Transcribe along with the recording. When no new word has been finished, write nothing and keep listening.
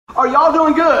Are y'all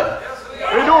doing good?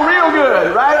 They're doing real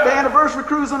good, right? The anniversary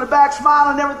crew's on the back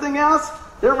smiling and everything else.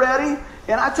 They're ready.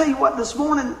 And I tell you what, this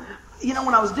morning, you know,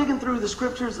 when I was digging through the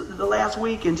scriptures the last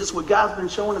week and just what God's been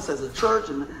showing us as a church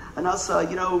and us,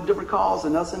 you know, different calls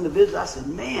and us individuals, I said,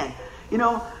 man, you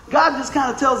know, God just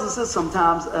kind of tells us this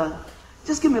sometimes.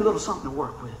 Just give me a little something to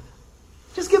work with.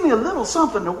 Just give me a little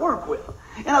something to work with.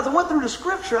 And as I went through the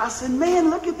scripture, I said, man,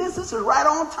 look at this. This is right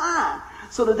on time.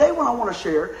 So today what I want to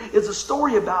share is a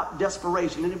story about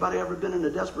desperation. Anybody ever been in a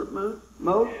desperate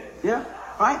mode? Yeah?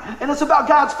 Right? And it's about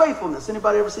God's faithfulness.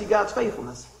 Anybody ever see God's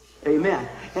faithfulness? Amen.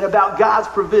 And about God's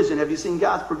provision. Have you seen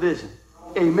God's provision?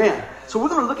 Amen. So we're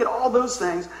going to look at all those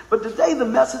things. But today the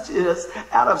message is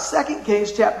out of 2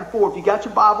 Kings chapter 4. If you got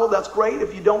your Bible, that's great.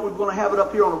 If you don't, we're going to have it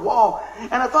up here on the wall.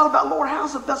 And I thought about, Lord,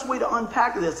 how's the best way to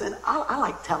unpack this? And I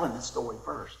like telling this story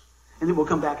first. And then we'll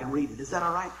come back and read it. Is that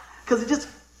all right? Because it just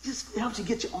helps you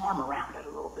get your arm around it a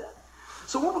little bit.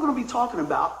 So what we're going to be talking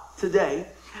about today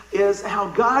is how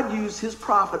God used his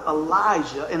prophet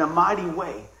Elijah in a mighty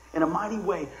way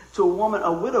to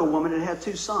a widow woman that had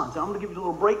 2 sons. And I'm going to give you a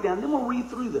little breakdown, then we'll read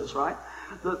through this, right?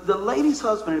 The lady's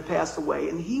husband had passed away,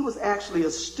 and he was actually a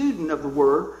student of the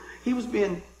word. He was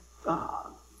being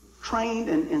trained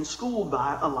and schooled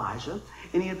by Elijah,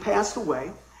 and he had passed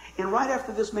away. And right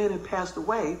after this man had passed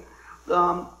away,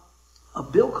 a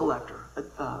bill collector,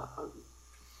 a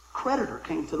creditor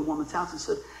came to the woman's house and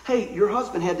said, hey, your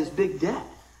husband had this big debt.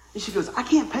 And she goes, I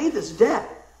can't pay this debt.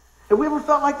 Have we ever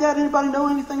felt like that? Anybody know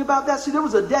anything about that? See, there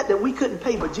was a debt that we couldn't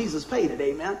pay, but Jesus paid it,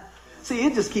 amen? See,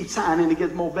 it just keeps signing and it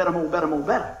gets more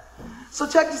better. So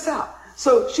check this out.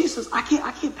 So she says, I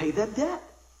can't pay that debt.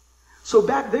 So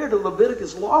back there, the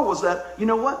Leviticus law was that, you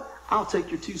know what? I'll take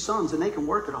your 2 sons and they can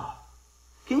work it off.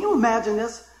 Can you imagine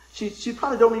this? She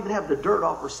probably don't even have the dirt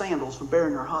off her sandals from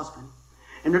burying her husband.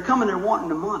 And they're coming there wanting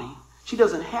the money. She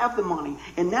doesn't have the money.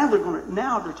 And now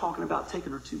they're talking about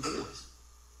taking her 2 boys.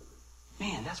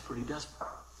 Man, that's a pretty desperate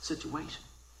situation.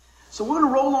 So we're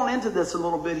going to roll on into this a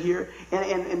little bit here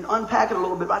and unpack it a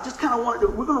little bit. But I just kind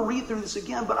of we're going to read through this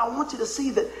again, but I want you to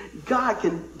see that God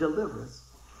can deliver us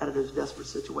out of those desperate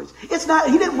situations. It's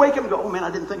not, he didn't wake up and go, oh man, I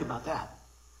didn't think about that.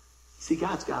 See,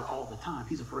 God's God all the time.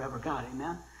 He's a forever God,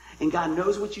 amen? And God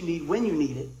knows what you need when you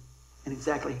need it and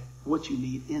exactly what you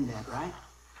need in that, right?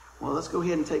 Well, let's go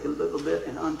ahead and take a little bit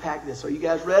and unpack this. Are you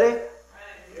guys ready?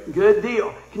 Good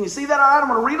deal. Can you see that all right? I'm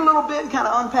going to read a little bit and kind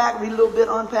of unpack,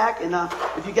 unpack. And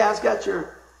if you guys got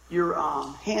your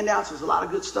handouts, there's a lot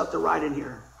of good stuff to write in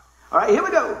here. All right, here we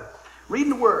go. Reading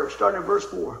the word, starting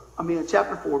in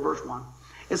chapter 4, verse 1.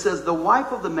 It says, the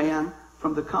wife of the man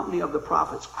from the company of the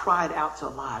prophets cried out to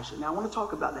Elijah. Now, I want to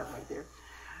talk about that right there.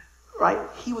 Right?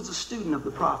 He was a student of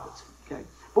the prophets. Okay?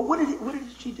 But what did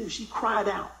she do? She cried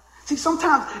out. See,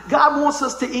 sometimes God wants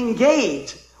us to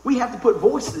engage. We have to put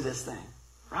voice to this thing.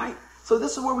 Right? So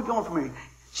this is where we're going from here.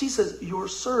 She says, your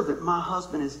servant, my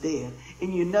husband, is dead.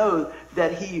 And you know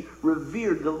that he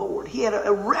revered the Lord. He had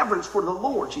a reverence for the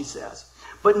Lord, she says.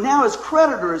 But now his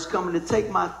creditor is coming to take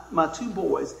my 2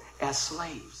 boys as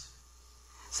slaves.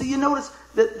 See, you notice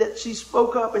that she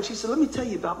spoke up and she said, let me tell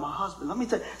you about my husband. Let me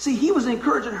tell you. See, he was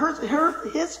encouraging her.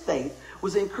 His faith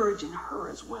was encouraging her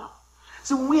as well.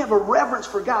 So when we have a reverence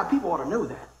for God, people ought to know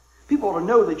that. People ought to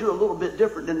know that you're a little bit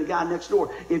different than the guy next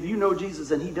door. If you know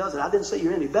Jesus and he does it, I didn't say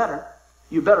you're any better.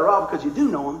 You're better off because you do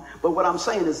know him. But what I'm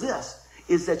saying is this,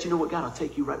 is that you know what? God will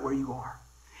take you right where you are.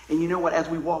 And you know what? As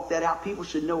we walk that out, people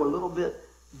should know a little bit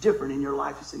different in your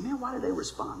life. You say, man, why did they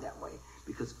respond that way?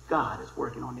 Because God is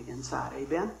working on the inside.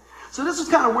 Amen? So this is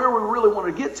kind of where we really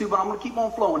want to get to, but I'm going to keep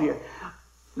on flowing here.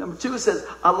 Number 2, it says,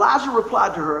 Elijah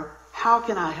replied to her, how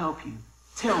can I help you?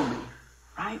 Tell me.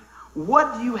 Right?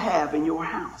 What do you have in your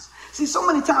house? See, so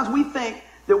many times we think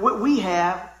that what we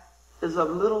have is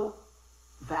of little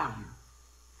value.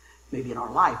 Maybe in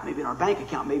our life, maybe in our bank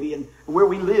account, maybe in where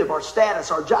we live, our status,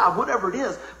 our job, whatever it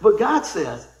is. But God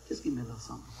says, just give me a little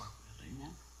something to work with.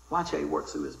 Amen? Watch how he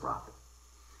works through his prophet.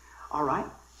 All right?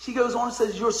 She goes on and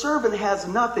says, your servant has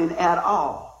nothing at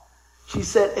all. She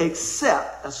said,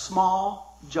 except a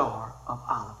small jar of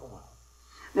olive oil.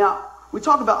 Now, we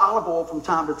talk about olive oil from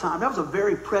time to time. That was a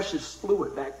very precious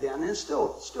fluid back then, and it's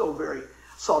still very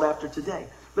sought after today.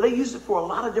 But they used it for a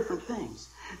lot of different things.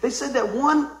 They said that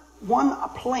one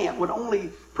plant would only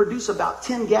produce about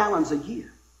 10 gallons a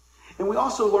year. And we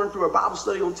also learned through our Bible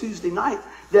study on Tuesday night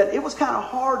that it was kind of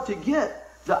hard to get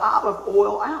the olive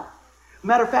oil out.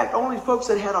 Matter of fact, only folks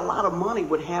that had a lot of money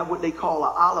would have what they call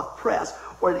an olive press,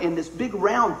 or in this big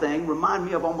round thing, remind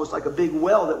me of almost like a big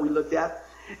well that we looked at.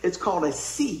 It's called a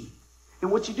sieve.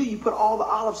 And what you do, you put all the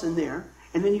olives in there,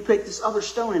 and then you take this other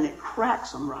stone and it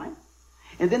cracks them, right?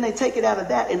 And then they take it out of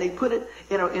that and they put it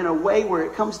in a way where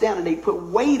it comes down and they put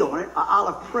weight on it, an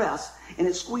olive press, and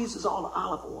it squeezes all the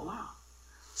olive oil out.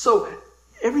 So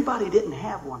everybody didn't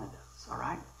have one of those, all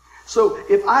right? So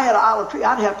if I had an olive tree,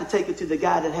 I'd have to take it to the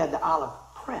guy that had the olive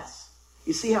press.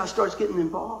 You see how it starts getting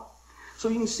involved? So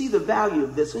you can see the value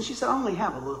of this. And she said, I only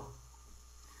have a little.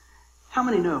 How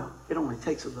many know it only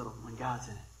takes a little when God's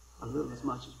in it? A little as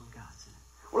much as when God's in it.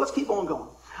 Well, let's keep on going.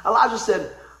 Elijah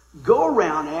said, go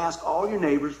around and ask all your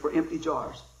neighbors for empty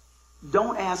jars.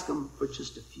 Don't ask them for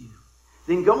just a few.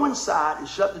 Then go inside and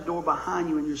shut the door behind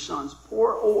you and your sons.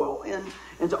 Pour oil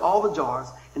into all the jars,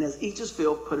 and as each is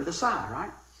filled, put it aside,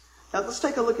 right? Now, let's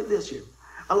take a look at this here.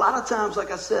 A lot of times,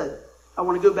 like I said, I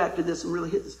want to go back to this and really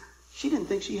hit this. She didn't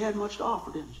think she had much to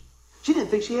offer, didn't she? She didn't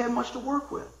think she had much to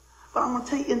work with. But I'm going to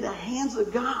tell you, in the hands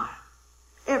of God,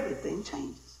 everything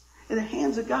changes. In the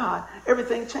hands of God,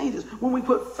 everything changes. When we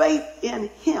put faith in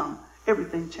Him,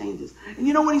 everything changes. And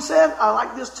you know what He said? I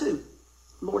like this too.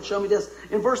 Lord, show me this.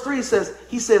 In verse 3,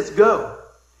 He says, go.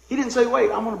 He didn't say,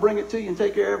 wait, I'm going to bring it to you and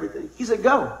take care of everything. He said,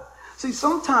 go. See,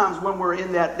 sometimes when we're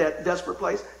in that desperate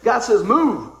place, God says,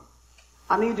 move.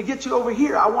 I need to get you over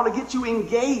here. I want to get you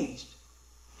engaged.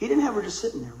 He didn't have her just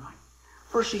sitting there, right?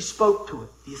 First, she spoke to it.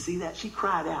 Do you see that? She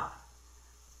cried out.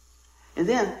 And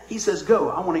then He says, go.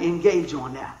 I want to engage you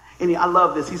on that. And I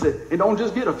love this. He said, and don't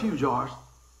just get a few jars.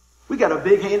 We got a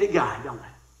big-handed guy, don't we?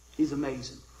 He's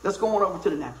amazing. Let's go on over to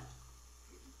the next one.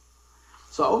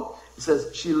 So, it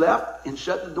says, she left and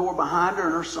shut the door behind her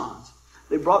and her sons.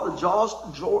 They brought the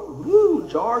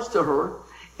jars to her,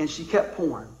 and she kept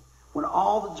pouring. When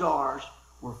all the jars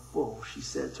were full, she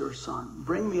said to her son,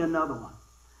 bring me another one.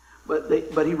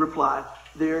 But he replied,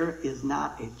 there is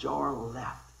not a jar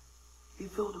left. He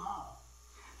filled them all.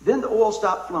 Then the oil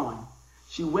stopped flowing.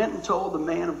 She went and told the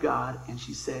man of God, and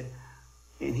he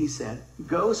said,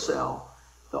 go sell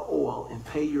the oil and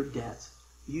pay your debts.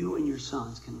 You and your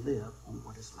sons can live on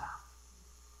what is left.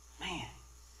 Man,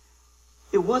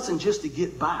 it wasn't just to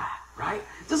get by, right?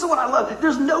 This is what I love.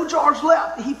 There's no jars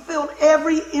left. He filled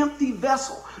every empty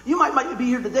vessel. You might be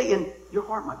here today, and your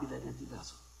heart might be that empty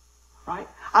vessel, right?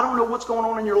 I don't know what's going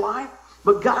on in your life,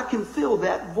 but God can fill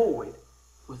that void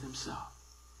with Himself.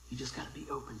 You just got to be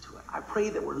open to it. I pray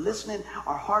that we're listening,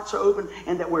 our hearts are open,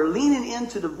 and that we're leaning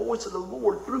into the voice of the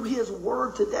Lord through His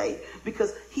word today.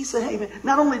 Because He said, hey man,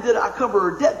 not only did I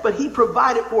cover her debt, but He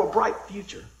provided for a bright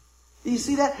future. Do you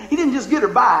see that? He didn't just get her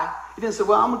by. He didn't say,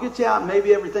 well, I'm going to get you out and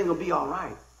maybe everything will be all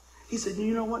right. He said,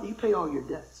 you know what? You pay all your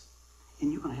debts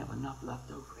and you're going to have enough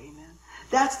left over. Amen.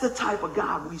 That's the type of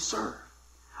God we serve.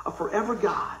 A forever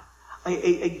God.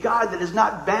 A God that is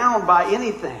not bound by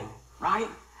anything, right?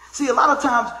 See, a lot of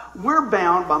times we're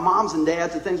bound by moms and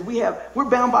dads and things we're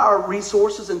bound by our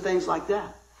resources and things like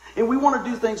that. And we want to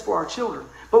do things for our children.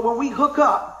 But when we hook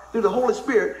up through the Holy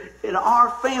Spirit in our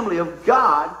family of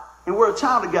God, and we're a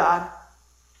child of God,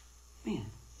 man,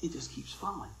 it just keeps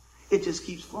flowing. It just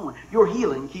keeps flowing. Your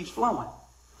healing keeps flowing,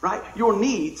 right? Your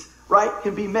needs, right,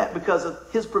 can be met because of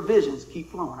His provisions keep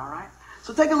flowing, all right?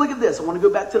 So take a look at this. I want to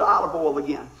go back to the olive oil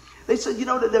again. They said, you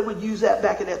know, that they would use that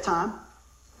back at that time.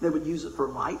 They would use it for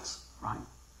lights, right?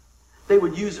 They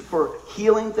would use it for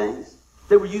healing things.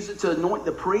 They would use it to anoint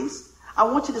the priest. I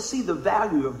want you to see the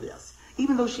value of this.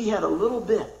 Even though she had a little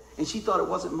bit and she thought it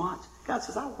wasn't much, God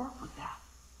says, I'll work with that.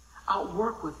 I'll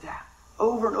work with that.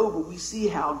 Over and over, we see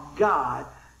how God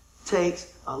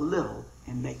takes a little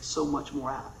and makes so much more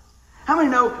out of it. How many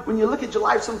know when you look at your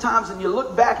life sometimes and you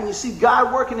look back and you see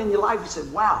God working in your life, you say,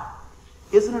 wow,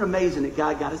 isn't it amazing that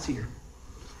God got us here?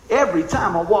 Every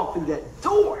time I walk through that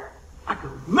door, I go,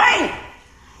 man,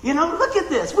 you know, look at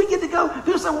this. We get to go.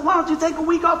 People say, well, why don't you take a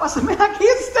week off? I said, man, I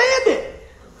can't stand it.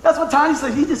 That's what Tiny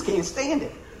said. He just can't stand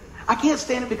it. I can't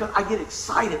stand it because I get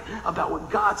excited about what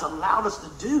God's allowed us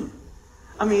to do.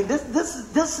 I mean, this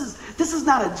is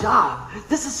not a job.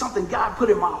 This is something God put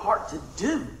in my heart to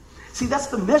do. See, that's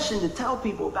the mission, to tell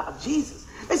people about Jesus.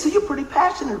 They say, you're pretty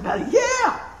passionate about it.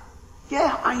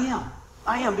 Yeah, I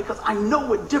am, because I know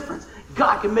what difference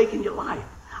God can make in your life.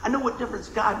 I know what difference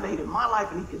God made in my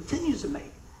life, and He continues to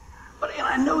make. And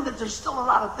I know that there's still a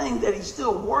lot of things that He's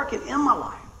still working in my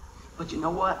life. But you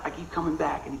know what? I keep coming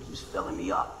back, and He keeps filling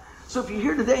me up. So if you're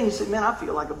here today and you say, man, I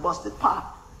feel like a busted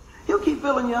pop, He'll keep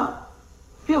filling you up.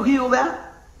 He'll heal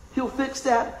that. He'll fix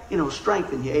that.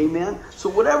 Strengthen you. Amen. So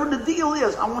whatever the deal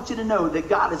is, I want you to know that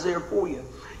God is there for you.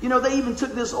 You know, they even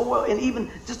took this oil, and even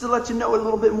just to let you know a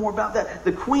little bit more about that,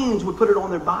 the queens would put it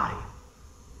on their body.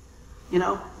 You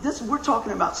know, we're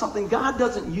talking about something. God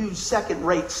doesn't use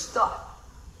second-rate stuff.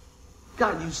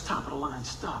 God uses top-of-the-line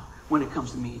stuff when it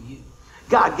comes to me and you.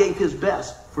 God gave His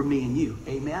best for me and you.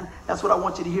 Amen. That's what I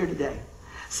want you to hear today.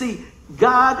 See,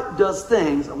 God does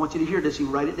things, I want you to hear this, you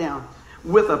can write it down,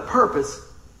 with a purpose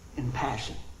and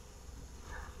passion.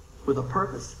 With a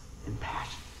purpose and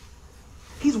passion.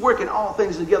 He's working all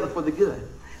things together for the good.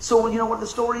 So you know what the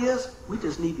story is? We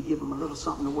just need to give him a little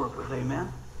something to work with,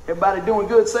 amen? Everybody doing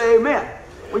good, say amen.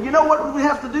 Well, you know what we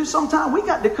have to do sometime? We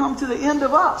got to come to the end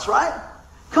of us, right?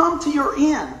 Come to your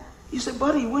end. You say,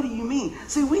 buddy, what do you mean?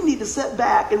 See, we need to sit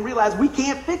back and realize we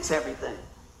can't fix everything.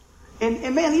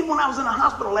 And man, even when I was in the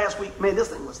hospital last week, man, this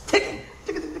thing was ticking.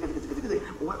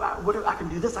 What I can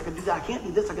do this, I can do that, I can't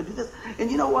do this, I can do this. And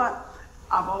you know what?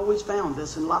 I've always found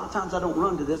this, and a lot of times I don't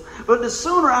run to this, but the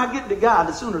sooner I get to God,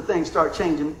 the sooner things start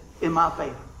changing in my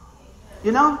favor.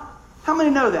 You know? How many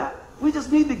know that? We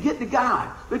just need to get to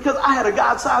God, because I had a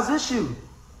God-sized issue.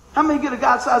 How many get a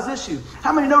God-sized issue?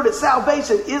 How many know that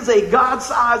salvation is a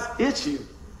God-sized issue?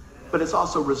 But it's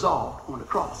also resolved on the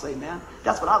cross. Amen.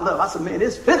 That's what I love. I said, man,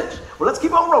 it's finished. Well, let's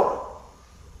keep on rolling.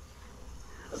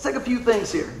 Let's take a few things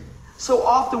here. So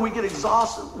often we get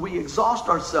exhausted. We exhaust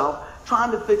ourselves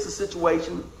trying to fix a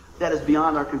situation that is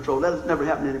beyond our control. That has never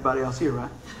happened to anybody else here,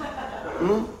 right?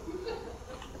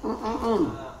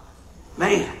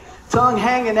 Man, tongue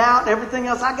hanging out and everything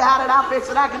else. I got it. I'll fix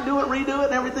it. I can do it, redo it,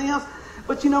 and everything else.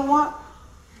 But you know what?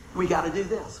 We got to do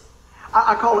this.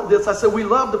 I call it this. I said we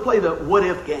love to play the what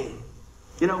if game.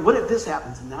 You know, what if this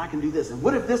happens and then I can do this? And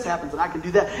what if this happens and I can do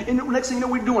that? And the next thing you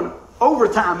know, we're doing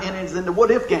overtime innings in the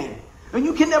what if game. And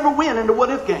you can never win in the what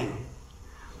if game.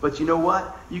 But you know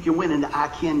what? You can win in the I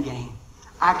can game.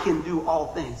 I can do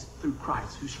all things through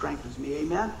Christ who strengthens me.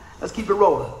 Amen? Let's keep it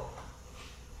rolling.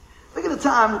 Think of the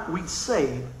time we'd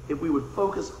save if we would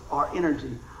focus our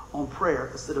energy on prayer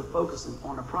instead of focusing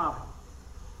on a problem.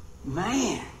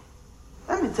 Man,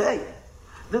 let me tell you.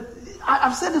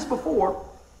 I've said this before.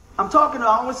 I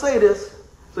always say this.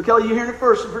 So Kelly, you're hearing it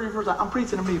first. I'm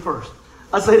preaching to me first.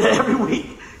 I say that every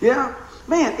week. Yeah.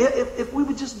 Man, if we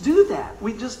would just do that,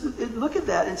 we just look at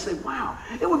that and say, wow,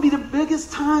 it would be the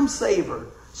biggest time saver.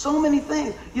 So many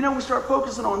things. You know, we start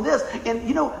focusing on this. And,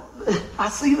 you know, I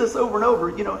see this over and over.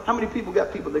 You know, how many people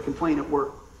got people that complain at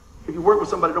work? If you work with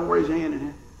somebody, don't raise your hand in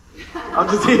here. I'm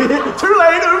just too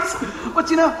late, oops. But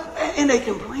you know, and they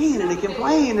complain and they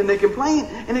complain and they complain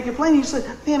and they complain. And you say,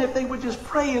 man, if they would just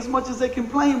pray as much as they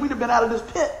complain, we'd have been out of this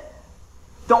pit.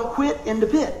 Don't quit in the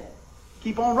pit.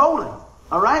 Keep on rolling.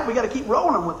 All right? We got to keep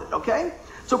rolling with it, okay?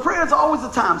 So prayer is always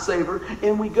a time saver,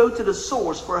 and we go to the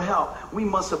source for help. We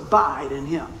must abide in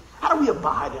him. How do we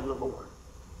abide in the Lord?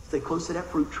 Stay close to that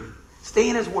fruit tree. Stay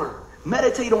in his word.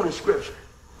 Meditate on his scripture.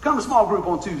 Come to small group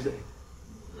on Tuesday.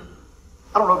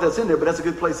 I don't know if that's in there, but that's a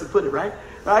good place to put it, right?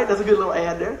 Right? That's a good little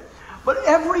ad there. But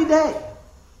every day.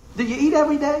 Do you eat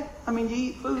every day? I mean, you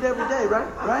eat food every day,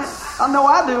 right? Right? I know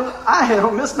I do. I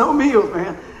don't miss no meals,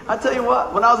 man. I tell you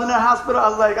what, when I was in that hospital, I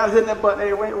was hitting that button.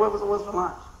 Hey, wait, what's for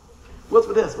lunch? What's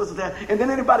for this? What's for that? And then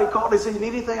anybody called, they said, you need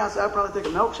anything? I said, I'd probably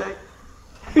take a milkshake.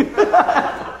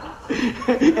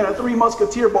 And a Three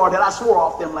Musketeer bar that I swore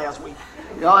off them last week.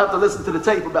 Y'all have to listen to the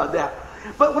tape about that.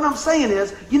 But what I'm saying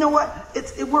is, you know what?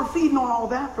 We're feeding on all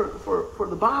that for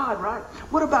the bod, right?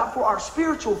 What about for our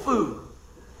spiritual food?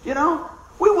 You know?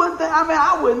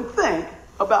 I wouldn't think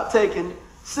about taking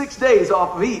 6 days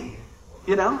off of eating.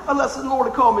 You know? Unless the Lord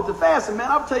had called me to fasting, man.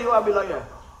 I'll tell you, I'd be like, yeah.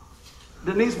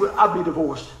 Denise, I'd be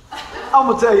divorced. I'm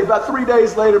going to tell you, about 3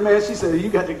 days later, man, she said, you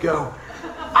got to go.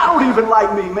 I don't even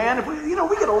like me, man. If we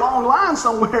get a long line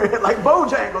somewhere, like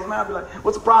Bojangles, man, I'd be like,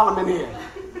 what's the problem in here?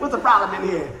 What's the problem in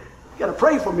here? You got to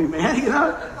pray for me, man, you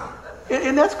know?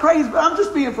 And that's crazy, but I'm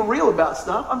just being for real about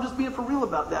stuff. I'm just being for real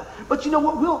about that. But you know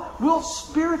what? We'll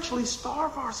spiritually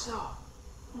starve ourselves.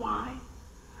 Why?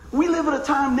 We live at a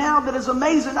time now that is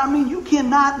amazing. I mean, you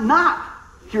cannot not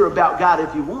hear about God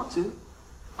if you want to.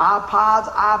 iPods,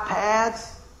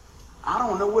 iPads, I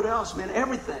don't know what else, man,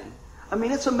 everything. I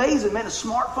mean, it's amazing, man. The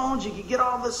smartphones, you can get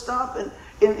all this stuff,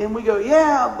 and we go,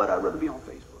 yeah, but I'd rather be on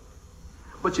Facebook.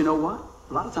 But you know what?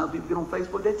 A lot of times people get on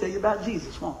Facebook, they tell you about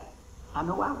Jesus, won't they? I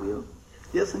know I will.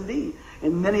 Yes, indeed.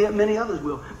 And many others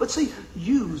will. But see,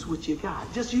 use what you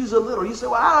got. Just use a little. You say,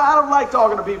 well, I don't like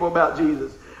talking to people about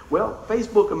Jesus. Well,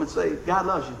 Facebook them and say, God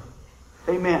loves you.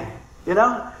 Amen. You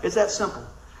know, it's that simple.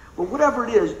 But whatever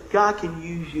it is, God can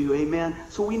use you. Amen.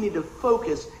 So we need to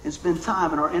focus and spend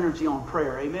time and our energy on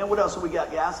prayer. Amen. What else have we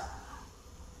got, guys?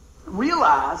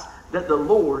 Realize that the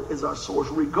Lord is our source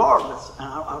regardless, and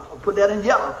I'll put that in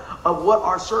yellow, of what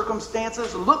our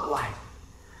circumstances look like.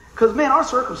 Because, man, our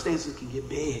circumstances can get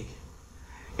big.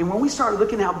 And when we start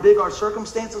looking at how big our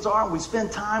circumstances are, and we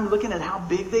spend time looking at how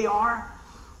big they are,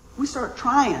 we start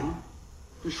trying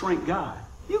to shrink God.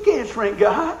 You can't shrink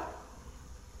God.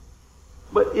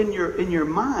 But in your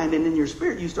mind and in your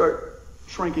spirit, you start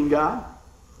shrinking God.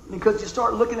 Because you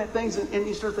start looking at things and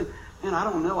you start thinking, man, I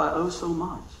don't know, I owe so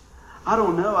much. I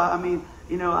don't know,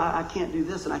 I can't do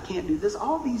this and I can't do this.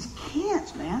 All these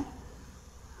can'ts, man.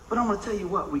 But I'm going to tell you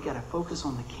what, we got to focus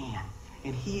on the can.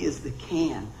 And he is the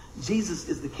can. Jesus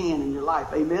is the can in your life.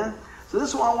 Amen? So this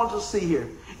is what I want you to see here.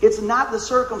 It's not the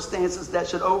circumstances that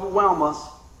should overwhelm us,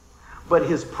 but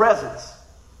his presence.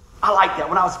 I like that.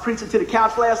 When I was preaching to the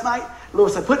couch last night, the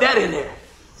Lord said, put that in there.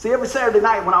 See, every Saturday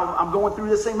night when I'm going through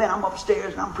this thing, man, I'm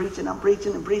upstairs and I'm preaching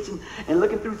and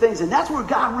looking through things. And that's where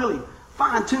God really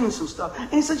fine-tunes some stuff. And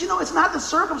he said, it's not the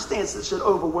circumstances that should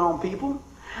overwhelm people,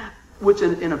 which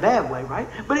in a bad way, right?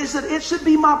 But he said, it should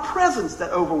be my presence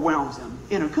that overwhelms them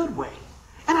in a good way.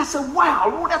 And I said, wow,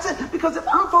 Lord, that's it. Because if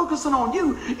I'm focusing on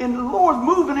you and the Lord's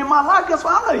moving in my life, guess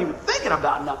what? I'm not even thinking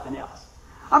about nothing else.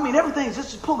 Everything's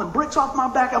just pulling bricks off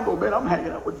my back. I'm going, man, I'm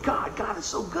hanging out with God. God is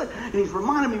so good. And he's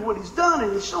reminding me what he's done.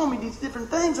 And he's showing me these different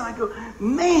things. And I go,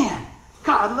 man,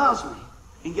 God loves me.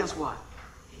 And guess what?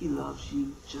 He loves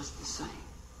you just the same.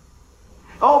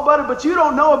 Oh, buddy, but you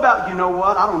don't know about, you know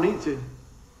what? I don't need to.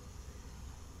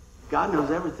 God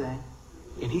knows everything.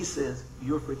 And he says,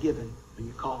 you're forgiven when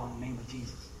you call on the name of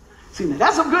Jesus. See, now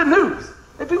that's some good news.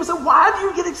 And people say, why do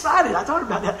you get excited? I talked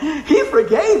about that. He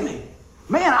forgave me.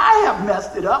 Man, I have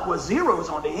messed it up with zeros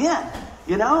on the end,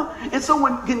 And so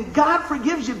when God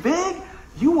forgives you big,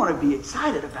 you want to be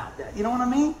excited about that. You know what I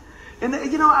mean? And,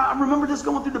 I remember just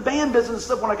going through the band business and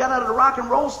stuff when I got out of the rock and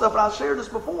roll stuff, and I shared this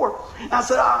before. And I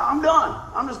said, I'm done.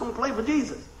 I'm just going to play for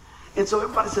Jesus. And so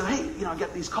everybody said, hey, I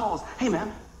got these calls. Hey,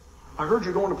 man, I heard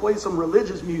you're going to play some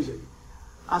religious music.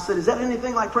 I said, is that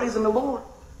anything like praising the Lord?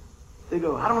 They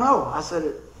go, I don't know. I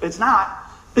said, it's not.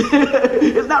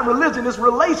 It's not religion, it's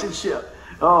relationship.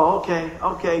 Oh,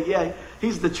 okay, yeah.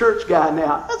 He's the church guy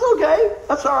now. That's okay.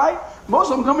 That's all right. Most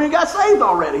of them come here and got saved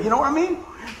already. You know what I mean?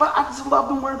 But I just loved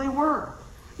them where they were.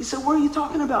 He said, what are you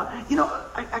talking about?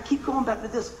 I keep going back to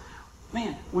this.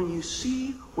 Man, when you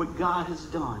see what God has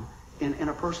done in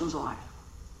a person's life,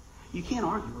 you can't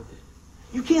argue with it.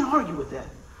 You can't argue with that.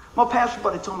 My pastor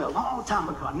buddy told me a long time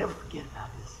ago, I'll never forget about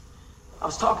this. I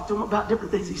was talking to him about different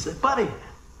things. He said, buddy,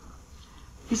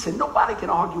 nobody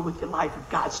can argue with your life if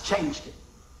God's changed it.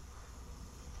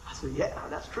 I said, yeah,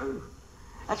 that's true.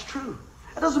 That's true.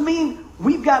 That doesn't mean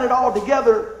we've got it all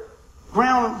together,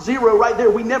 ground zero right there.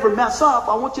 We never mess up.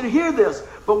 I want you to hear this.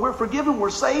 But we're forgiven, we're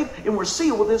saved, and we're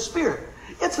sealed with his Spirit.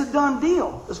 It's a done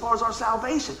deal as far as our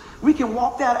salvation. We can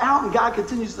walk that out, and God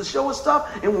continues to show us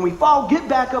stuff. And when we fall, get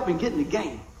back up and get in the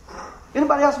game.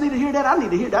 Anybody else need to hear that? I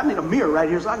need to hear that. I need a mirror right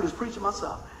here so I can just preach it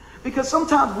myself. Because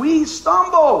sometimes we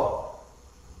stumble.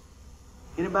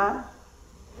 Anybody?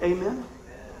 Amen?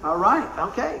 All right.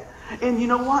 Okay. And you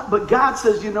know what? But God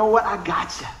says, you know what? I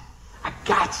got you. I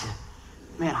got you.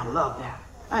 Man, I love that.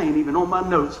 I ain't even on my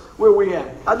notes. Where we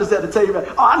at? I just had to tell you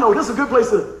about. Oh, I know. This is a good place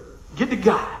to get to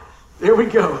God. There we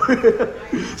go.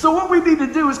 So what we need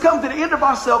to do is come to the end of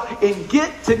ourselves and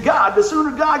get to God. The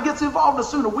sooner God gets involved, the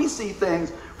sooner we see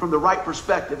things from the right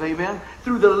perspective. Amen?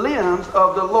 Through the lens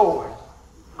of the Lord.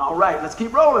 All right. Let's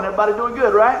keep rolling. Everybody doing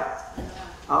good, right?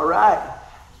 All right.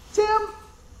 Tim?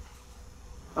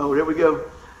 Oh, there we go.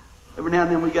 Every now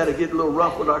and then we got to get a little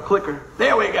rough with our clicker.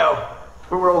 There we go.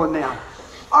 We're rolling now.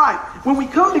 All right. When we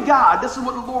come to God, this is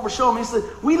what the Lord was showing me. He said,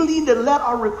 we need to let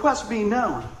our requests be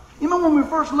known. You know, when we were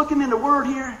first looking in the Word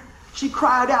here, she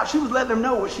cried out. She was letting them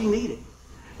know what she needed.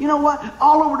 You know what?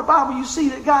 All over the Bible, you see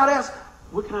that God asks,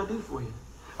 what can I do for you?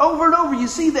 Over and over, you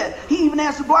see that. He even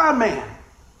asked the blind man,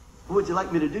 what would you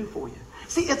like me to do for you?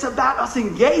 See, it's about us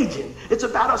engaging. It's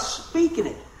about us speaking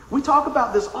it. We talk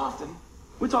about this often.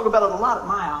 We talk about it a lot at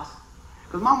my house.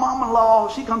 Because my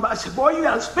mom-in-law, she comes by and says, boy, you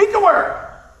got to speak the word.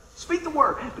 Speak the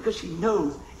word. Because she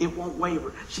knows it won't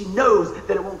waver. She knows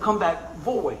that it won't come back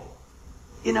void.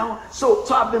 You know, so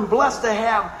I've been blessed to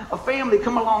have a family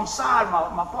come alongside,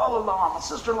 my father-in-law, my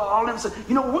sister-in-law, all of them say,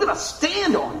 you know, we're going to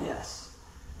stand on this.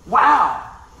 Wow.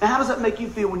 Now, how does that make you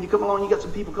feel when you come along, you got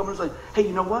some people coming and say, hey,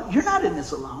 you know what? You're not in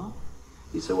this alone.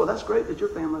 You say, well, that's great that your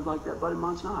family's like that, buddy.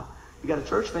 Mine's not. You got a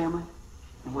church family,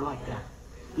 and we're like that.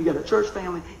 You got a church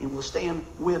family, and we'll stand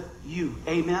with you.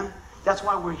 Amen? That's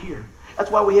why we're here.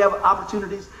 That's why we have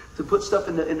opportunities to put stuff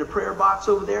in the prayer box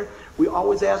over there. We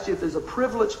always ask you if there's a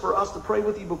privilege for us to pray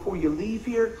with you before you leave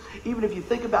here. Even if you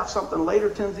think about something later,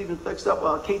 Tim's even fixed up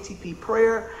KTP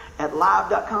prayer at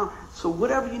live.com. So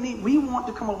whatever you need, we want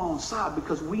to come alongside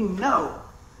because we know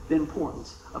the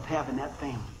importance of having that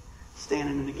family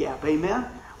standing in the gap. Amen?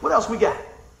 What else we got?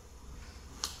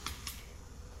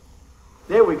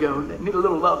 There we go. Need a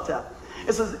little love tap.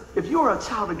 It says, if you're a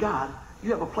child of God, you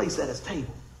have a place at his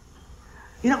table.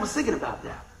 You know, I was thinking about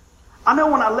that. I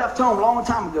know when I left home a long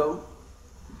time ago,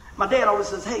 My dad always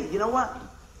says, hey, you know what?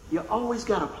 You always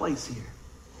got a place here.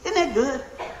 Isn't that good?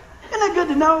 Isn't that good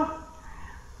to know?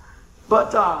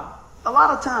 But a lot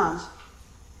of times,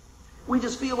 we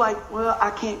just feel like, well,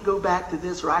 I can't go back to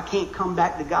this, or I can't come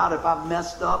back to God if I've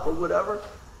messed up or whatever.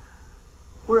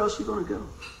 Where else are you going to go?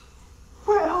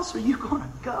 Where else are you going to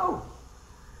go?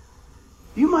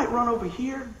 You might run over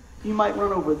here. You might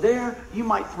run over there. You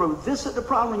might throw this at the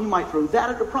problem. You might throw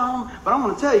that at the problem. But I'm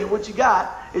going to tell you, what you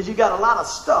got is you got a lot of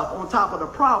stuff on top of the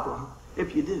problem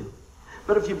if you do.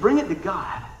 But if you bring it to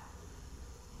God,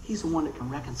 He's the one that can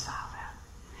reconcile that.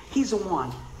 He's the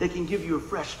one that can give you a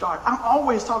fresh start. I'm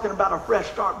always talking about a fresh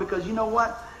start because you know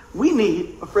what? We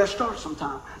need a fresh start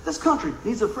sometimes. This country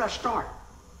needs a fresh start.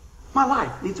 My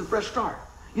life needs a fresh start.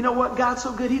 You know what? God's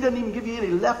so good, He doesn't even give you any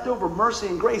leftover mercy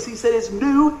and grace. He said it's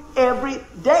new every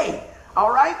day. All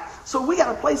right? So we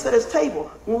got a place at His table.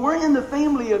 When we're in the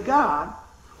family of God,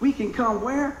 we can come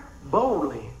where?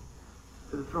 Boldly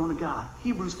to the throne of God.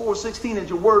 Hebrews 4:16 is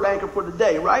your word anchor for the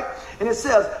day, right? And it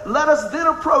says, let us then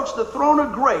approach the throne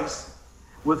of grace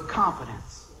with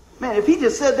confidence. Man, if He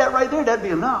just said that right there, that'd be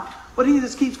enough. But He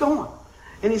just keeps going.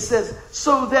 And He says,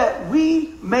 so that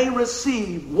we may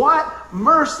receive what?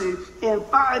 Mercy and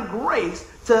find grace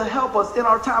to help us in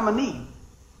our time of need.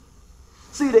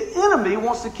 See, the enemy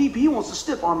wants to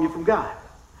stiff arm you from God.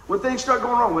 When things start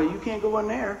going wrong, well, you can't go in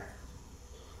there.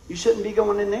 You shouldn't be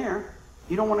going in there.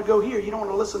 You don't want to go here. You don't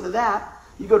want to listen to that.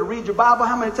 You go to read your Bible.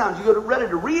 How many times? You go ready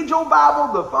to read your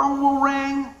Bible, the phone will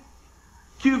ring.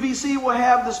 QVC will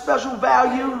have the special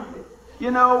value. You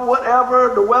know,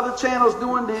 whatever, the Weather Channel's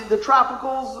doing the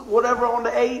tropicals, whatever on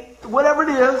the 8, whatever it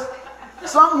is,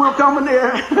 something will come in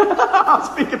there. I'm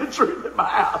speaking the truth at my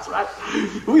house, right?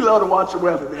 We love to watch the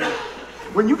weather, man.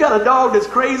 When you got a dog that's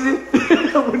crazy,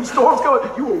 when storms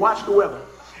go, you will watch the weather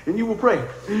and you will pray.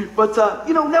 But,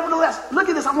 nevertheless, look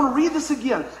at this. I want to read this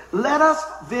again. Let us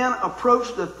then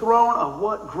approach the throne of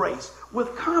what? Grace.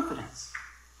 With confidence.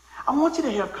 I want you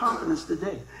to have confidence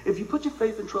today. If you put your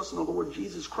faith and trust in the Lord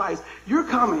Jesus Christ, you're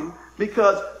coming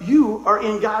because you are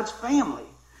in God's family.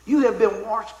 You have been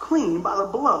washed clean by the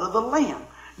blood of the Lamb.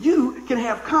 You can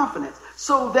have confidence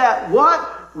so that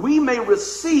what? We may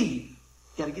receive. You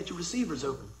got to get your receivers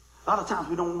open. A lot of times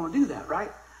we don't want to do that,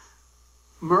 right?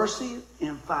 Mercy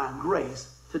and find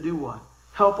grace to do what?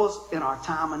 Help us in our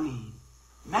time of need.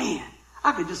 Man,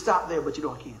 I could just stop there, but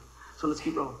I can't. So let's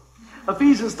keep rolling.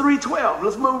 Ephesians 3:12.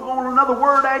 Let's move on to another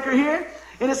word anchor here.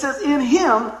 And it says, in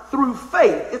Him, through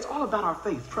faith. It's all about our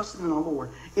faith, trusting in the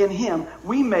Lord. In Him,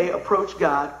 we may approach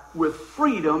God with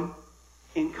freedom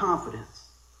and confidence.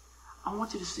 I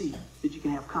want you to see that you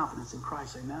can have confidence in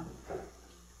Christ. Amen?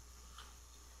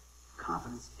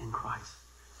 Confidence in Christ.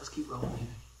 Let's keep rolling here.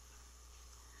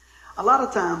 A lot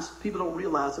of times, people don't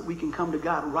realize that we can come to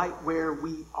God right where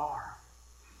we are.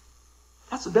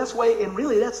 That's the best way, and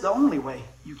really that's the only way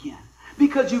you can.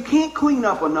 Because you can't clean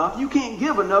up enough, you can't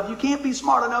give enough, you can't be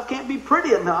smart enough, can't be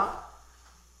pretty enough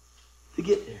to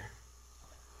get there.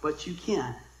 But you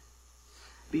can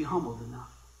be humbled enough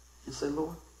and say,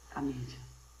 Lord, I need you.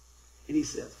 And He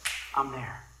says, I'm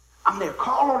there. I'm there.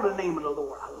 Call on the name of the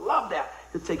Lord. I love that.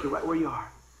 He'll take you right where you are.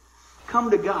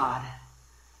 Come to God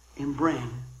and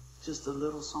bring just a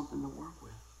little something to work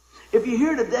with. If you're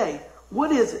here today,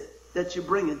 what is it that you're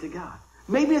bringing to God?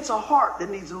 Maybe it's a heart that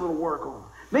needs a little work on.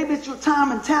 Maybe it's your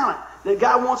time and talent that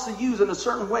God wants to use in a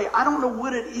certain way. I don't know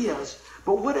what it is,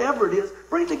 but whatever it is,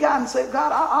 bring it to God and say,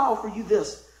 God, I'll offer you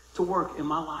this to work in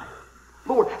my life.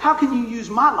 Lord, how can you use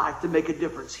my life to make a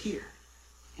difference here?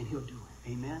 And He'll do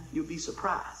it. Amen? You'll be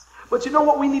surprised. But you know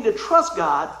what? We need to trust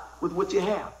God with what you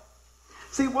have.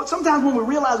 See, sometimes when we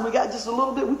realize we got just a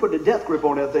little bit, we put the death grip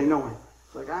on that thing, don't we?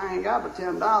 It's like, I ain't got but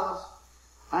 $10.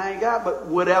 I ain't got but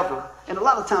whatever. And a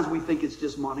lot of times we think it's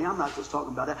just money. I'm not just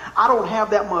talking about that. I don't have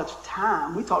that much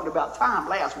time. We talked about time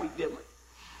last week, didn't we?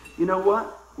 You know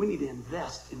what? We need to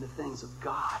invest in the things of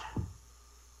God.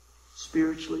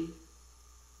 Spiritually,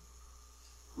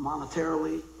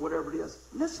 monetarily, whatever it is.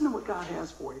 Listen to what God has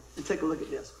for you and take a look at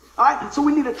this. All right? So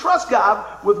we need to trust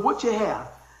God with what you have.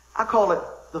 I call it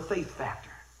the faith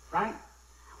factor, right?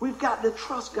 We've got to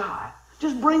trust God.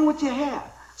 Just bring what you have.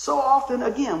 So often,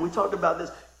 again, we talked about this.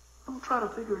 Don't try to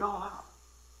figure it all out.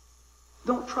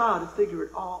 Don't try to figure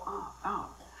it all out.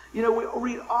 You know, we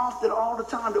read often all the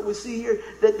time that we see here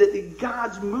that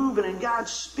God's moving and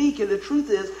God's speaking. The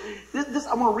truth is, this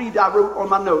I'm going to read. I wrote on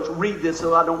my notes, read this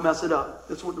so I don't mess it up.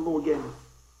 That's what the Lord gave me.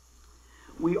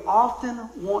 We often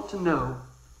want to know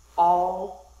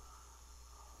all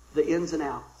the ins and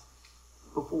outs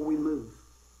before we move.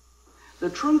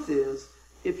 The truth is,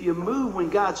 if you move when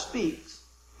God speaks,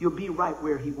 you'll be right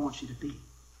where He wants you to be.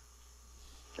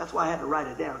 That's why I had to write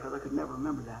it down, because I could never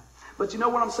remember that. But you know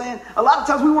what I'm saying? A lot of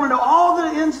times we want to know all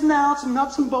the ins and outs and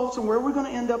nuts and bolts and where we're going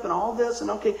to end up and all this, and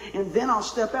okay, and then I'll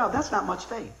step out. That's not much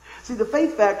faith. See, the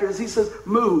faith factor is he says,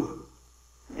 move.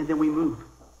 And then we move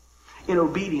in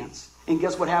obedience. And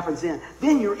guess what happens then?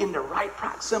 Then you're in the right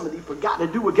proximity for God to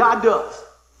do what God does.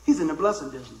 He's in the blessing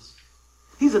business.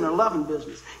 He's in the loving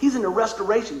business. He's in the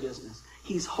restoration business.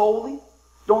 He's holy.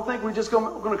 Don't think we're just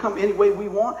going to come any way we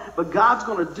want, but God's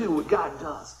going to do what God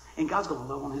does. And God's going to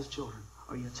love on his children.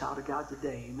 Are you a child of God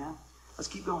today? Amen? Let's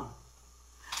keep going.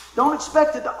 Don't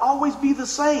expect it to always be the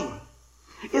same.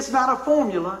 It's not a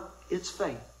formula. It's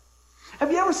faith.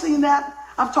 Have you ever seen that?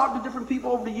 I've talked to different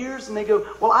people over the years, and they go,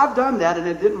 well, I've done that, and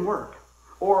it didn't work.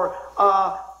 Or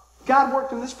God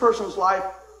worked in this person's life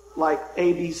like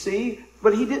ABC,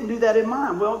 but he didn't do that in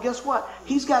mine. Well, guess what?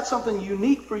 He's got something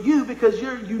unique for you because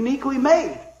you're uniquely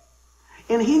made.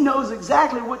 And he knows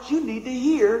exactly what you need to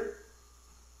hear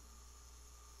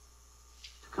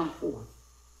to come forth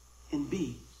and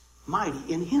be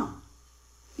mighty in him.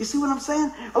 You see what I'm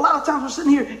saying? A lot of times we're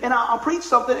sitting here and I'll preach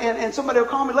something and somebody will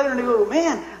call me later and they go,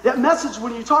 man, that message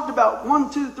when you talked about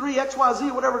 1, 2, 3, X, Y,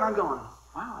 Z, whatever, and I'm going,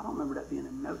 wow, I don't remember that being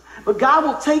in the notes. But God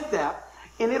will take that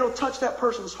and it'll touch that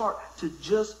person's heart to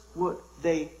just what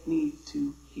they need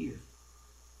to hear.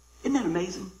 Isn't that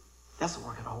amazing? That's the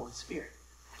work of the Holy Spirit.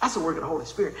 That's the work of the Holy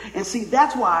Spirit. And see,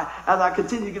 that's why as I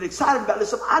continue to get excited about this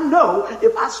stuff, I know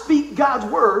if I speak God's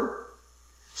word,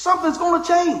 something's going to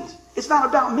change. It's not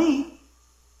about me.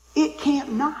 It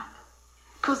can't not.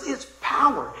 Because it's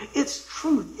power. It's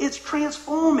truth. It's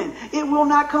transforming. It will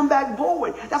not come back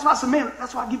void. That's why I said, man,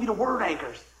 that's why I give you the word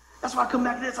anchors. That's why I come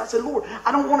back to this. I said, Lord,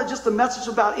 I don't want just a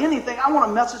message about anything. I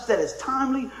want a message that is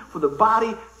timely for the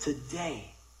body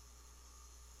today.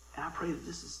 And I pray that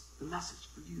this is the message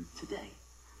for you today.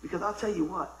 Because I'll tell you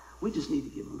what, we just need to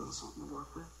give them a little something to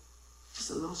work with. Just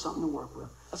a little something to work with.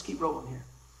 Let's keep rolling here.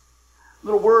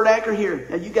 Little word anchor here.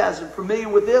 Now, you guys are familiar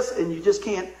with this, and you just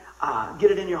can't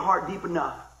get it in your heart deep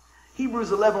enough.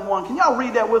 Hebrews 11:1. Can y'all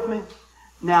read that with me?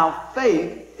 Now,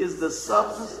 faith is the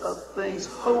substance of things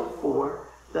hoped for,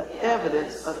 the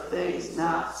evidence of things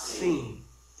not seen.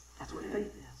 That's what faith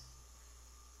is.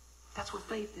 That's what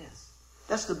faith is.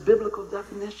 That's the biblical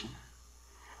definition.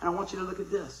 And I want you to look at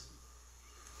this.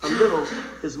 A little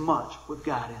is much with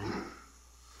God in it.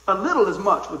 A little is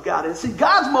much with God in it. See,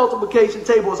 God's multiplication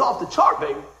table is off the chart,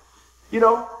 baby. You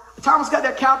know, Thomas got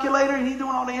that calculator and he's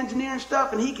doing all the engineering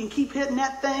stuff and he can keep hitting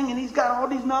that thing and he's got all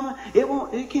these numbers.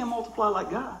 It can't multiply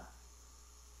like God.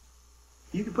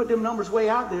 You can put them numbers way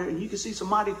out there and you can see some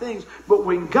mighty things. But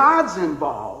when God's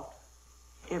involved,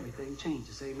 everything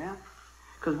changes. Amen?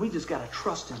 Because we just got to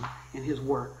trust him in his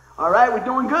word. All right, we're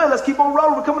doing good. Let's keep on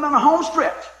rolling. We're coming on the home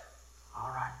stretch. All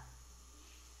right.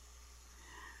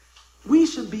 We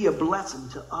should be a blessing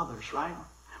to others, right?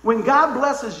 When God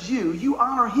blesses you, you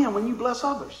honor him when you bless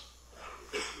others.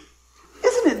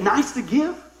 Isn't it nice to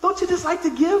give? Don't you just like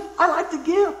to give? I like to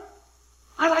give.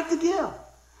 I like to give.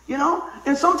 You know?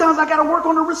 And sometimes I got to work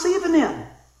on the receiving end.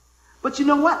 But you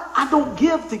know what? I don't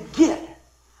give to get.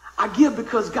 I give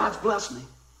because God's blessed me.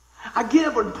 I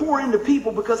give and pour into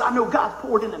people because I know God's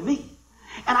poured into me.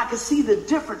 And I can see the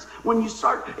difference when you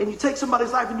start and you take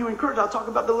somebody's life and you encourage. I talked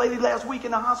about the lady last week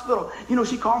in the hospital. You know,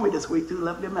 she called me this week too,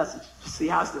 left me a message. See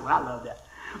how it's doing. I love that.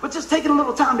 But just taking a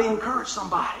little time to encourage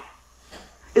somebody.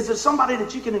 Is there somebody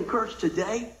that you can encourage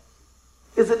today?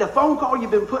 Is it the phone call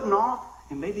you've been putting off?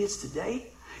 And maybe it's today.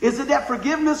 Is it that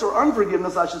forgiveness or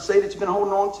unforgiveness, I should say, that you've been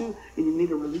holding on to and you need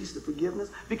to release the forgiveness?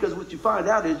 Because what you find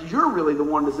out is you're really the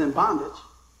one that's in bondage.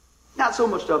 Not so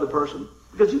much the other person,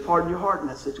 because you've hardened your heart in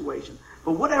that situation.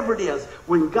 But whatever it is,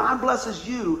 when God blesses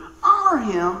you, honor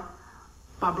him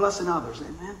by blessing others.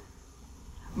 Amen.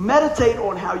 Meditate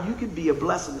on how you can be a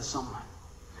blessing to someone.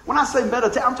 When I say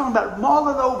meditate, I'm talking about mull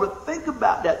it over. Think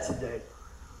about that today.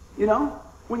 You know,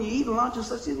 when you eat lunch and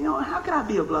such, you know, how can I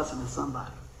be a blessing to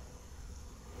somebody?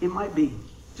 It might be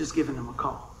just giving them a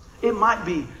call. It might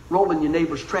be rolling your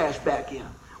neighbor's trash back in.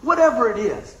 Whatever it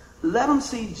is, let them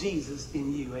see Jesus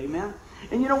in you. Amen.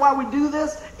 And you know why we do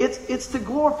this? It's to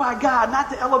glorify God,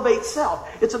 not to elevate self.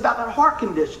 It's about that heart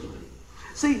condition.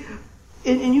 See,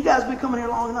 and you guys have been coming here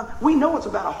long enough. We know it's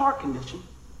about a heart condition.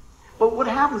 But what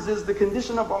happens is the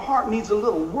condition of our heart needs a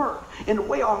little work. And the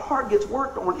way our heart gets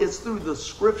worked on is through the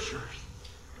scriptures.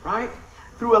 Right?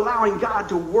 Through allowing God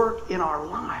to work in our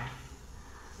life.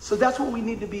 So that's what we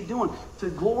need to be doing. To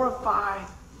glorify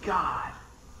God.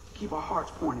 Keep our hearts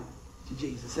pointed to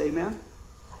Jesus. Amen?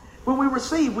 When we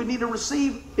receive, we need to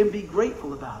receive and be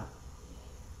grateful about it.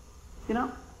 You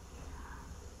know?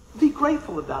 Be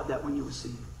grateful about that when you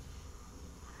receive.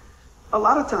 A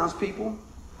lot of times people,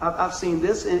 I've seen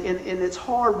this, and it's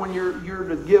hard when you're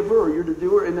the giver or you're the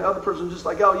doer, and the other person's just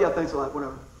like, oh yeah, thanks a lot,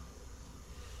 whatever.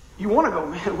 You want to go,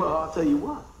 man, well, I'll tell you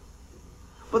what.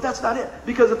 But that's not it.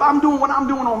 Because if I'm doing what I'm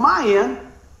doing on my end,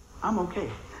 I'm okay.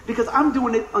 Because I'm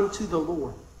doing it unto the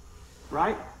Lord.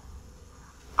 Right?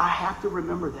 I have to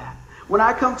remember that. When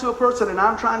I come to a person and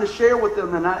I'm trying to share with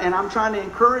them and I'm trying to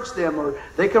encourage them, or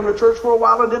they come to church for a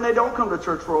while and then they don't come to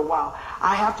church for a while,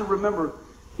 I have to remember,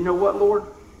 you know what, Lord?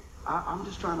 I'm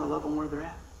just trying to love them where they're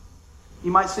at. You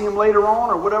might see them later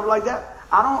on or whatever like that.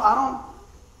 I don't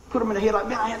put them in the head like,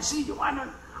 man, I hadn't seen you. Why not?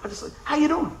 I just like, how you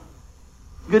doing?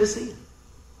 Good to see you.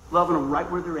 Loving them right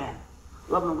where they're at.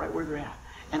 Loving them right where they're at.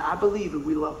 And I believe if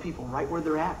we love people right where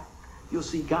they're at, you'll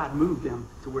see God move them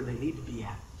to where they need to be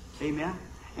at. Amen?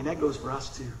 And that goes for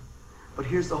us too. But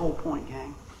here's the whole point,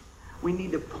 gang. We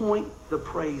need to point the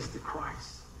praise to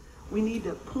Christ. We need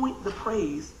to point the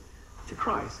praise to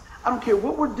Christ. I don't care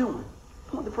what we're doing.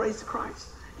 Point the praise to Christ.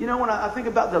 You know, when I think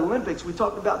about the Olympics, we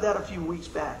talked about that a few weeks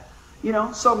back. You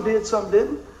know, some did, some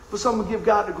didn't. But some will give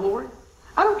God the glory.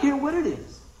 I don't care what it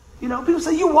is. You know, people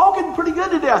say, you're walking pretty good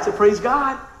today. I said, praise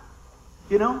God.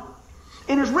 You know?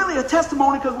 And it's really a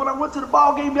testimony, because when I went to the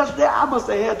ball game yesterday, I must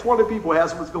have had 20 people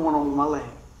ask what's going on with my leg.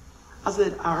 I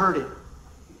said, I hurt it.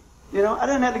 You know, I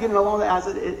didn't have to get in a long day. I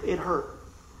said, it hurt.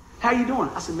 How you doing?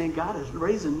 I said, man, God is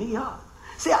raising me up.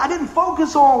 See, I didn't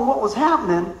focus on what was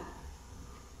happening.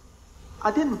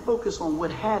 I didn't focus on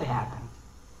what had happened.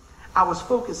 I was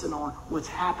focusing on what's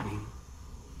happening.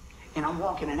 And I'm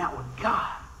walking it out with God.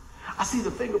 I see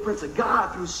the fingerprints of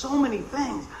God through so many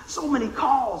things, so many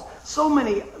calls, so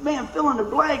many, man, fill in the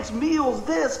blanks, meals,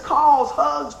 this, calls,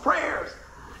 hugs, prayers.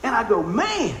 And I go,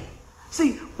 man.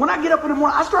 See, when I get up in the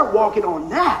morning, I start walking on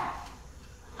that.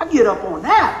 I get up on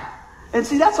that. And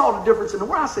see, that's all the difference in the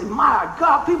world. I say, my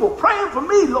God, people praying for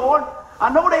me, Lord.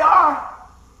 I know they are.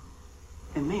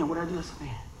 And man, what I do is,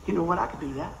 man, you know what? I could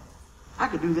do that. I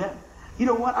could do that. You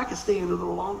know what? I could stay in a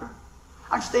little longer.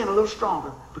 I can stand a little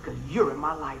stronger because you're in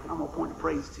my life, and I'm going to point the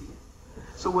praise to you.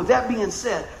 So with that being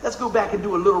said, let's go back and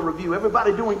do a little review.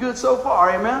 Everybody doing good so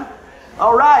far, amen?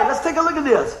 All right, let's take a look at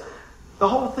this. The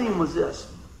whole theme was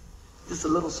this. Just a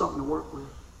little something to work with.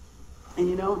 And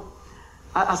you know,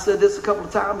 I said this a couple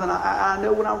of times, and I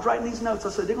know when I was writing these notes,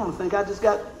 I said, they're going to think I just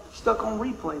got stuck on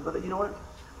replay. But you know what?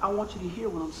 I want you to hear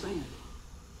what I'm saying.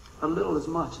 A little as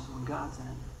much as when God's in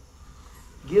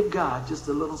it. Give God just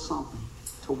a little something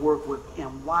to work with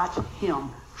and watch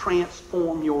him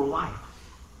transform your life.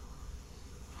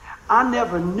 I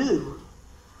never knew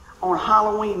on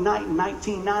Halloween night in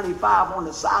 1995 on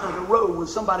the side of the road when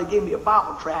somebody gave me a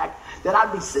Bible tract that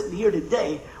I'd be sitting here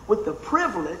today with the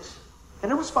privilege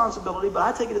and the responsibility, but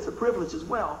I take it as a privilege as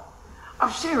well,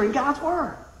 of sharing God's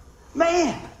word.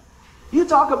 Man, you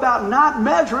talk about not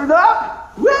measuring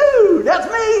up. Woo,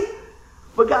 that's me.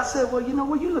 But God said, well, you know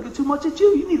what? You're looking too much at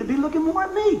you. You need to be looking more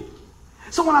at me.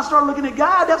 So when I start looking at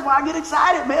God, that's why I get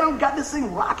excited, man. I've got this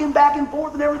thing rocking back and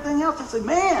forth and everything else. I say,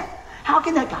 man, how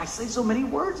can that guy say so many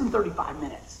words in 35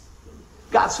 minutes?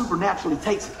 God supernaturally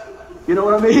takes it. You know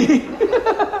what I mean?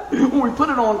 When we put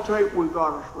it on tape, we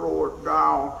got to slow it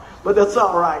down. But that's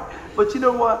all right. But you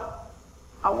know what?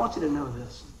 I want you to know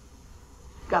this.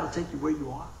 God will take you where you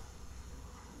are.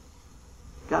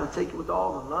 God will take you with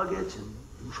all the luggage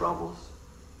and troubles.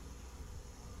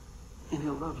 And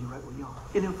he'll love you right where you are.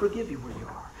 And he'll forgive you where you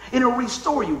are. And he'll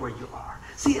restore you where you are.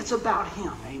 See, it's about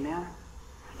him. Amen?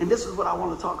 And this is what I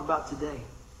want to talk about today.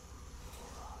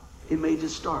 It may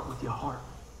just start with your heart.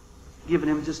 Giving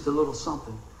him just a little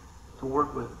something to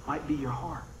work with. Might be your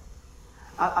heart.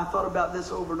 I thought about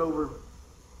this over and over.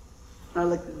 And I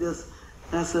looked at this.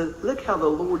 And I said, look how the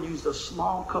Lord used a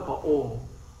small cup of oil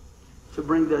to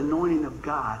bring the anointing of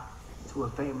God to a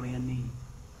family in need.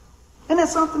 Isn't that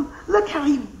something? Look how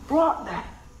he brought that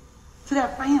to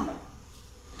that family.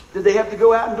 Did they have to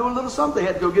go out and do a little something? They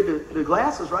had to go get the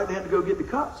glasses, right? They had to go get the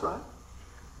cups, right?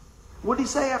 What did he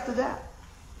say after that?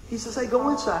 He says, hey, go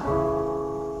inside,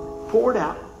 pour it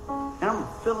out, and I'm going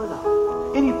to fill it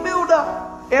up. And he filled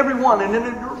up everyone. And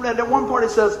then at one part it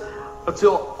says,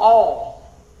 until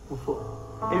all were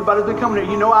full. Anybody's been coming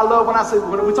here, you know I love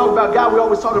when we talk about God, we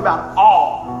always talk about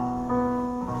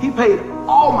all. He paid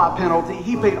all my penalty.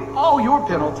 He paid all your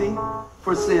penalty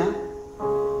for sin.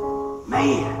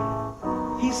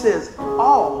 Man, he says,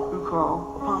 all who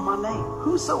call upon my name,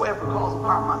 whosoever calls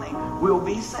upon my name will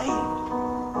be saved.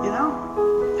 You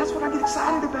know, that's what I get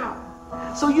excited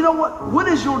about. So you know what? What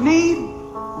is your need?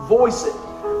 Voice it.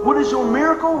 What is your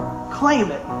miracle?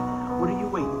 Claim it. What are you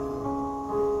waiting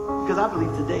for? Because I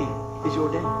believe today is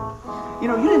your day. You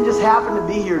know, you didn't just happen to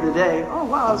be here today. Oh,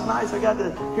 wow, it's nice. I got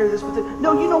to hear this.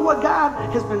 No, you know what? God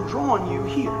has been drawing you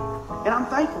here. And I'm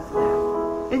thankful for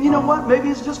that. And you know what? Maybe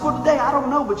it's just for today. I don't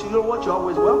know. But you know what? You're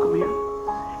always welcome here.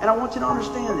 And I want you to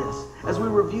understand this. As we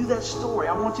review that story,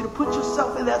 I want you to put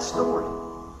yourself in that story.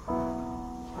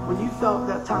 When you felt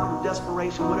that time of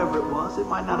desperation, whatever it was, it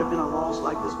might not have been a loss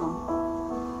like this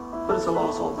one. But it's a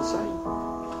loss all the same.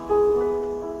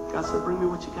 God said, bring me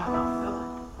what you got, and I'll fill it.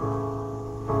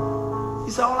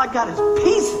 He said, all I got is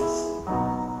pieces.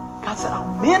 God said,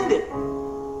 I'll mend it.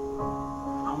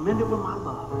 I'll mend it with my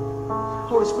love.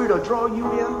 Holy Spirit will draw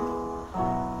you in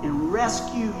and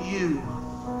rescue you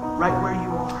right where you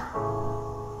are.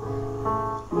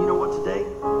 And you know what today?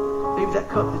 Maybe that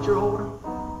cup that you're holding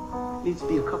needs to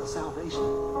be a cup of salvation.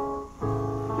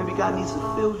 Maybe God needs to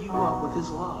fill you up with his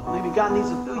love. Maybe God needs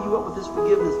to fill you up with his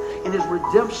forgiveness and his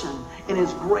redemption and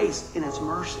his grace and his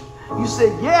mercy. You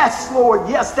said, yes, Lord,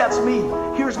 yes, that's me.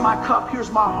 Here's my cup. Here's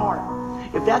my heart.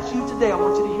 If that's you today, I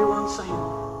want you to hear what I'm saying.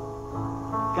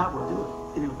 God will do it,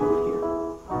 and he'll do it here.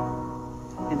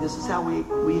 And this is how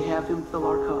we have him fill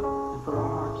our cup and fill our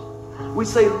hearts. We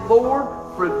say, Lord,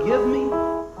 forgive me.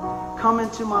 Come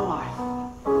into my life.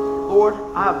 Lord,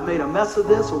 I have made a mess of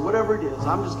this or whatever it is.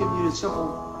 I'm just giving you a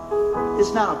simple,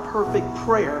 it's not a perfect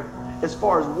prayer as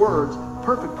far as words.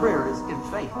 Perfect prayer is in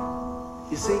faith.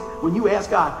 You see, when you ask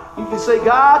God, you can say,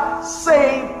 God,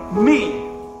 save me.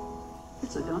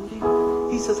 It's a done deal.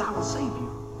 He says, I will save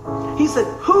you. He said,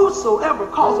 whosoever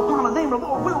calls upon the name of the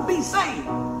Lord will be saved.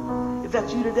 If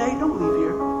that's you today, don't leave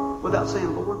here without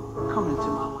saying, Lord, come into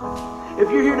my life. If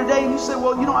you're here today and you say,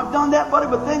 well, you know, I've done that, buddy,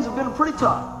 but things have been pretty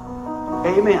tough.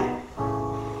 Amen.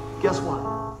 Guess what?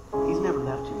 He's never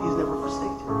left you. He's never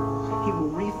forsaken you. He will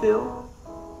refill.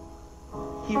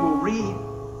 He will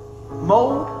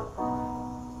remold.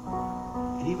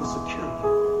 And he will secure you.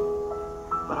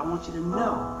 But I want you to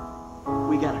know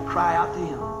we got to cry out to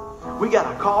him. We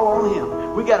got to call on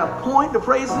him. We got to point the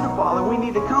praise to the Father. We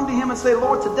need to come to him and say,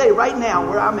 Lord, today, right now,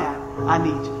 where I'm at, I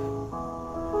need you.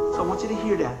 So I want you to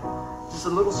hear that. Just a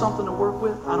little something to work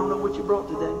with. I don't know what you brought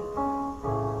today.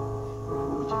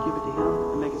 Would you give it to him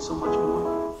and make it so much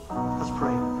more? Let's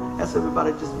pray. Ask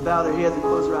everybody just to bow their heads and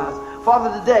close their eyes. Father,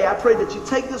 today I pray that you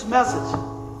take this message.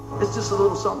 It's just a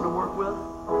little something to work with.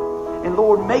 And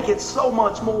Lord, make it so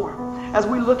much more. As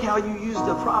we look how you used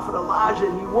the prophet Elijah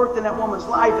and you worked in that woman's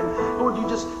life, and Lord, you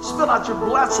just spit out your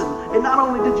blessing. And not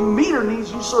only did you meet her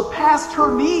needs, you surpassed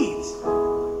her needs.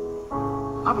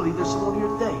 I believe there's someone here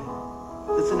today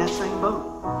that's in that same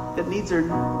boat, that needs their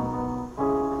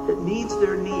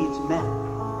needs met,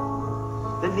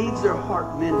 that needs their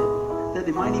heart mended, that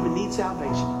they might even need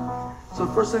salvation. So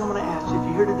the first thing I'm going to ask you, if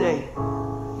you're here today,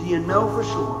 do you know for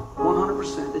sure,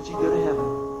 100%, that you go to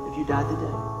heaven if you died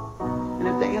today? And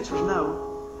if the answer is no,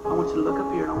 I want you to look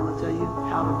up here and I want to tell you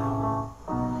how to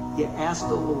know. You ask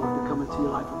the Lord to come into your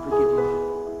life and forgive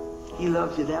you. He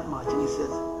loves you that much, and he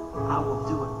says, I will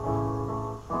do it.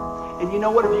 And you know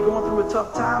what? If you're going through a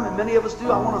tough time, and many of us do,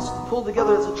 I want us to pull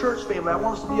together as a church family. I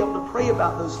want us to be able to pray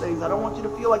about those things. I don't want you to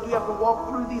feel like you have to walk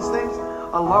through these things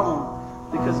alone,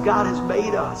 because God has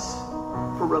made us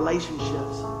for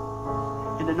relationships.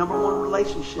 And the number one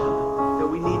relationship that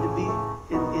we need to be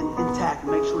intact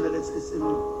and make sure that it's in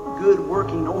good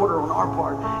working order on our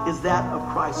part is that of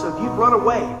Christ. So if you've run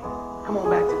away, come on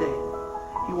back today.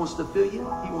 He wants to fill you.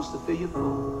 He wants to fill you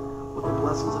full with the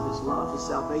blessings of his love, his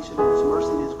salvation, his mercy,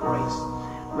 and his grace.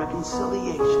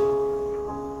 Reconciliation.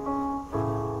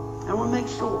 I want to make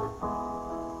sure.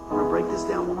 I'm going to break this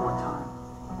down one more time,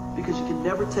 because you can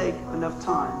never take enough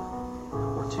time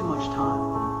or too much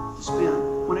time to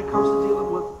spend when it comes to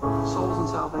dealing with souls and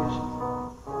salvation.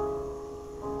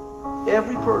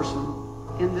 Every person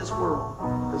in this world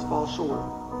has fallen short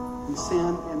in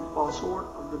sin and fallen short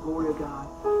of the glory of God.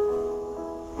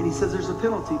 And he says there's a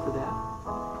penalty for that,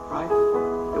 right?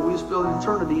 That we spend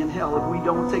eternity in hell if we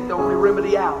don't take the only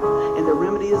remedy out. And the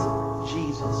remedy is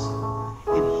Jesus.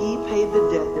 And he paid the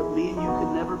debt that me and you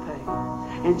could never pay.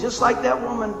 And just like that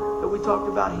woman that we talked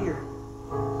about here,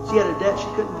 she had a debt she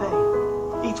couldn't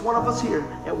pay. Each one of us here,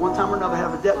 at one time or another,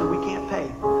 have a debt that we can't pay.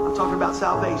 I'm talking about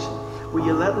salvation. Will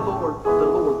you let the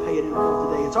Lord pay it in full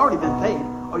today? It's already been paid.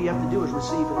 All you have to do is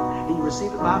receive it. And you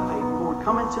receive it by faith. Lord,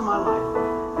 come into my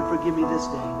life and forgive me this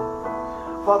day.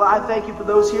 Father, I thank you for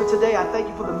those here today. I thank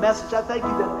you for the message. I thank you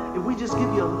that if we just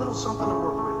give you a little something to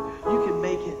work with, you can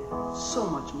make it so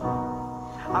much more.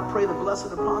 I pray the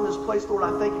blessing upon this place, Lord.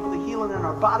 I thank you for the healing in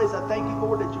our bodies. I thank you,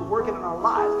 Lord, that you're working in our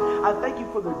lives. I thank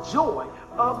you for the joy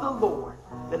of the Lord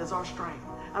that is our strength.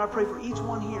 And I pray for each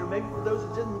one here, maybe for those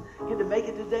that didn't get to make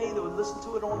it today, that would listen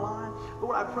to it online.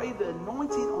 Lord, I pray the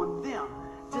anointing on them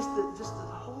just the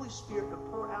Holy Spirit to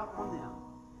pour out on them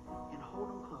and hold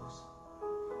them close,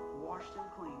 wash them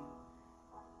clean,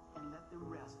 and let them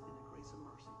rest in